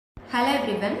Hello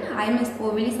everyone, I am Ms.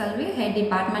 Poovizhi Selvi, Head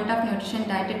Department of Nutrition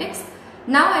Dietetics.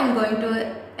 Now I am going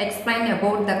to explain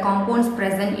about the compounds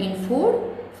present in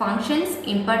food, functions,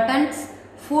 importance,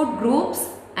 food groups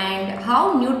and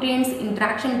how nutrients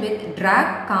interaction with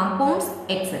drug, compounds,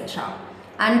 etc.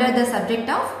 under the subject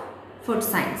of food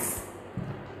science.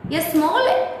 A small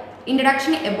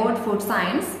introduction about food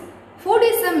science. Food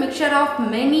is a mixture of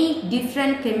many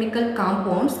different chemical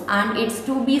compounds and it's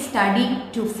to be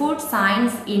studied to food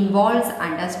science involves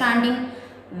understanding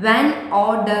when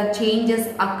or the changes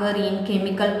occur in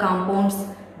chemical compounds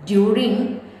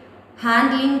during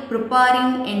handling,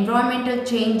 preparing, environmental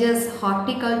changes,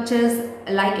 horticultures,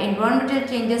 like environmental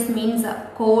changes means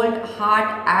cold,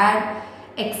 hot, air,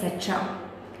 etc.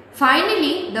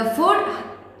 Finally, the food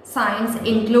science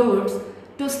includes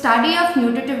to study of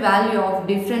nutritive value of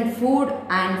different food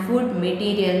and food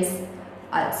materials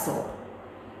also.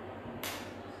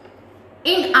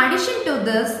 In addition to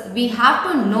this, we have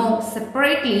to know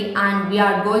separately and we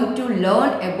are going to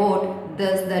learn about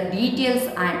this, the details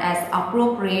and as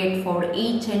appropriate for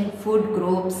each and food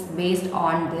groups based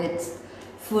on this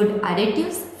food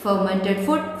additives, fermented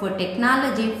food, food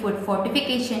technology, food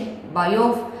fortification,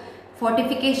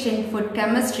 biofortification, food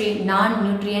chemistry,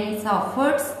 non-nutrients of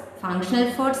foods,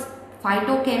 functional foods,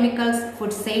 phytochemicals,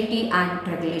 food safety and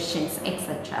regulations,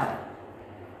 etc.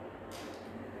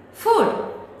 Food.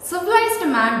 Civilized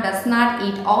man does not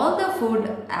eat all the food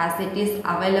as it is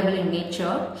available in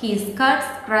nature. He cuts,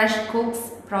 crushes, cooks,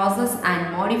 processes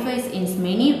and modifies in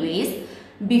many ways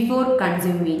before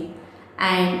consuming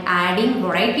and adding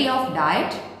variety of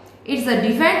diet. It's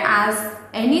defined as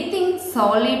anything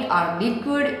solid or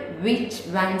liquid which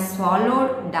when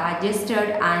swallowed, digested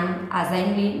and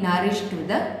essentially nourished to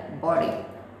the body.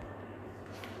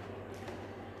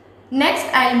 Next,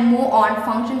 I'll move on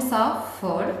functions of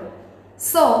food.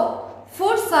 So,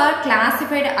 foods are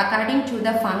classified according to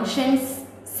the functions,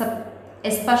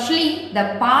 especially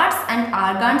the parts and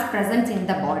organs present in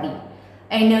the body.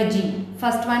 Energy.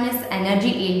 First one is energy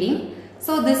yielding.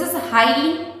 So, this is high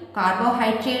in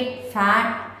carbohydrate,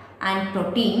 fat and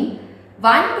protein.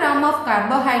 1 gram of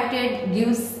carbohydrate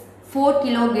gives 4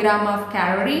 kilogram of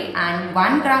calorie and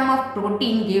 1 gram of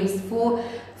protein gives 4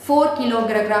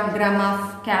 kilogram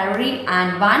of calorie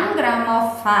and 1 gram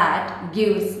of fat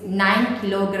gives 9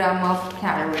 kilogram of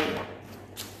calorie.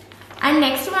 And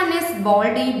next one is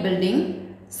body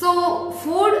building. So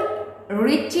food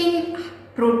rich in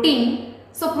protein.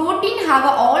 So protein have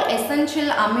all essential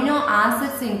amino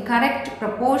acids in correct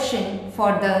proportion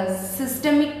for the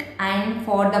systemic and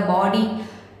for the body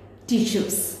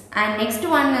tissues. And next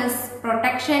one is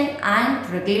protection and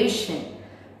regulation.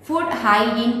 Food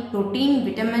high in protein,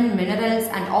 vitamin, minerals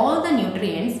and all the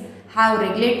nutrients have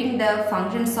regulating the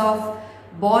functions of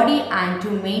body and to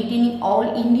maintaining all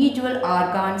individual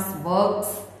organs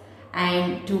works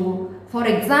and to, for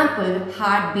example,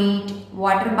 heartbeat,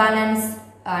 water balance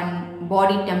and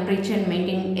body temperature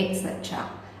maintaining, etc.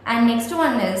 And next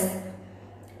one is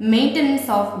maintenance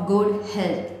of good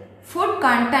health. Food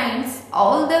contains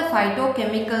all the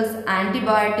phytochemicals,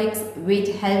 antibiotics which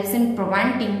helps in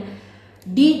preventing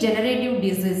degenerative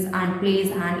disease and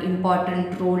plays an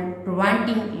important role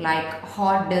preventing like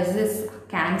heart disease,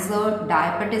 cancer,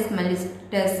 diabetes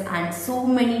mellitus and so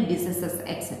many diseases,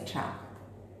 etc.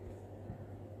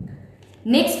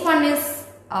 Next one is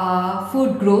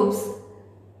food groups.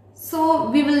 So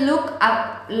we will look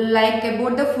up like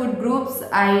about the food groups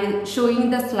I showing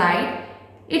the slide.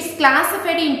 It's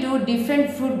classified into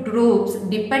different food groups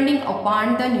depending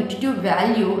upon the nutritive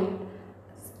value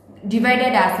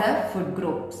divided as a food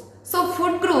groups. So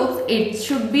food groups, it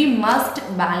should be must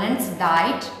balanced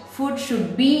diet. Food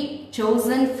should be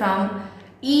chosen from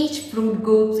each food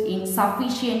groups in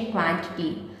sufficient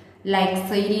quantity. Like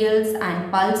cereals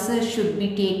and pulses should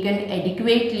be taken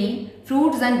adequately.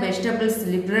 Fruits and vegetables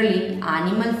liberally,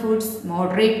 animal foods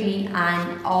moderately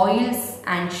and oils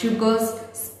and sugars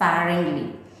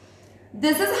sparingly.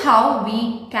 This is how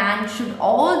we should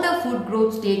all the food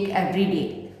groups take every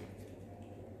day.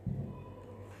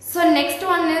 So next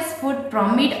one is food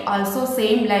pyramid, also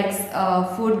same like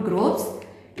food groups.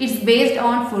 It's based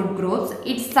on food groups.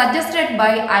 It's suggested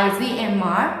by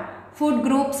ICMR. Food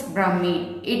groups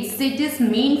pyramid. It is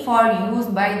meant for use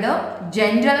by the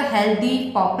general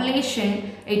healthy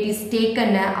population. It is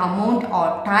taken an amount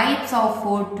or types of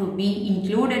food to be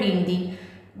included in the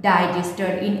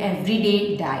digested in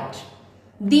everyday diet.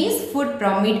 These food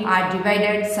pyramid are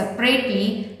divided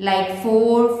separately like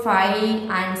 4, 5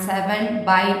 and 7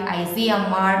 by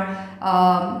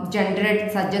ICMR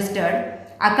generated suggested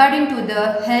according to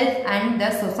the health and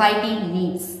the society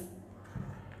needs.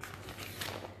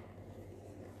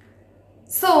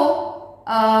 So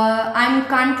I'm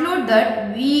conclude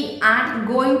that we are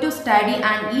going to study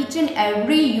and each and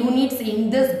every units in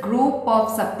this group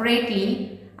of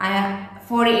separately.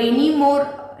 For any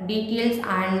more details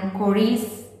and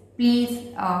queries, please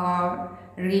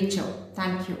reach out.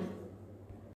 Thank you.